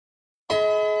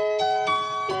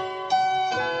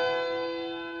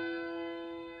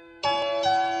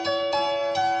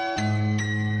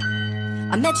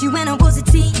I met you when I was a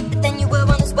teen, but then you were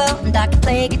on as well. And I could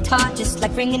play guitar just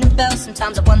like ringing a bell.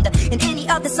 Sometimes I wonder, in any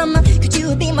other summer, could you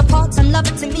have been my part-time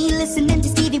lover to me? Listening to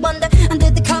Stevie Wonder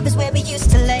under the covers where we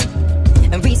used to lay,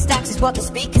 and restacks is what the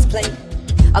speakers play.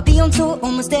 I'll be on tour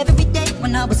almost every day.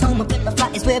 When I was home up in my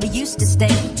flat is where we used to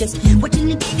stay. Just watching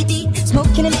the DVD,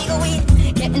 smoking illegal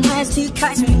weed, getting high as two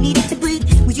kites when we needed to breathe.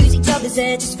 We use each other's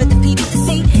air just for the people to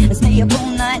see, and stay up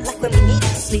all night like when we needed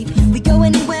to sleep. We go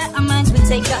anywhere our minds would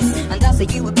take us, and I'll say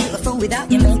you were beautiful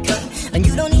without your makeup. And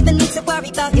you don't even need to worry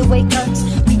about your weight cuts.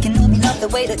 We can all be loved the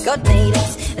way that God made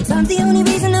us. And time's the only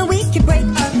reason that we could break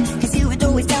up, cause you would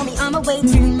always tell me I'm away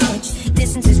too much.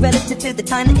 Distance is relative to the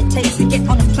time that it takes to get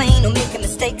on a plane or make a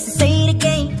mistake. So say it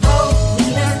again. Oh,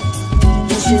 Nina,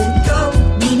 you should go,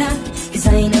 Nina, cause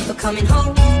I ain't ever coming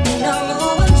home. Nina,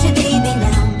 won't you leave me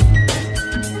now?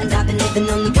 And I've been living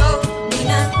on the road,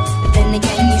 Nina, but then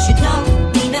again you should know,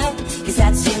 Nina, cause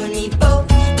that's you and me both.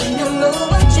 Nina,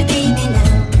 won't you leave me now?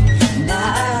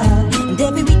 And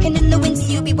every weekend in the winter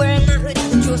you'll be wearing that hoodie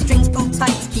with drawstrings pulled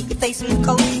tight to keep your face from the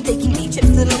cold. Taking me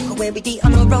trips to the local where we'd eat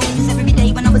on our own. Cause every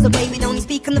day when I was away we'd only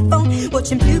speak on the phone,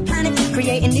 watching Blue Planet,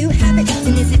 creating new habits.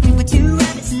 And as if we were two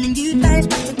rabbits, and then you'd vanish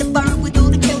back to the bar with all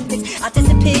the kill pics. I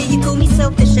disappear, you call me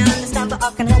selfish, I understand but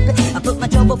I can't help it. I put my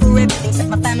job over everything except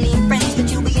my family and friends,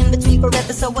 but you'll be in between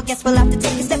forever. So I guess we'll have to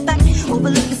take a step back,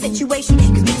 overlook the situation,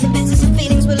 cause mixing business and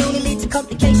feelings will only lead to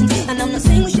complications. And I'm not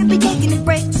saying we should be taking a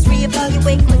break, just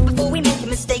reevaluate quick before we make a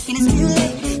mistake. And it's too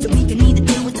late, so we can either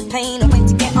deal with the pain or wait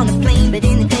to get on a plane. But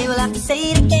in the day we'll have to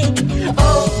say it again.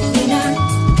 Oh, Nina,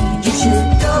 you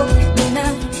should go, Nina,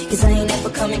 cause I ain't ever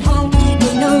coming home.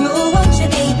 Nina, won't you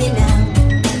leave me now?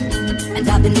 And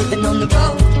I've been living on the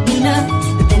road, Nina,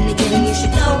 but then again you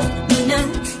should know, Nina,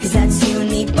 cause that's you and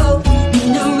me both.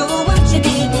 Nina, won't you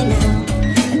leave me now?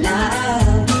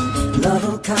 And love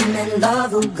will come and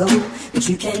love will go, but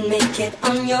you can make it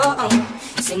on your own.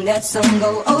 Sing that song,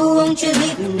 go, oh, won't you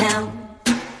leave me now?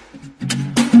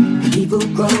 People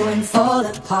grow and fall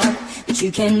apart, but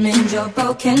you can mend your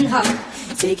broken heart.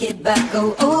 Take it back,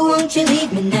 go, oh, won't you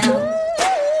leave me now?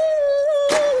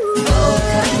 Oh,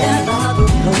 cut that love,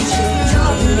 won't you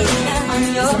leave me on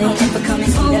your own? Never coming,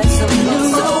 sing that song, go,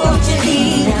 oh,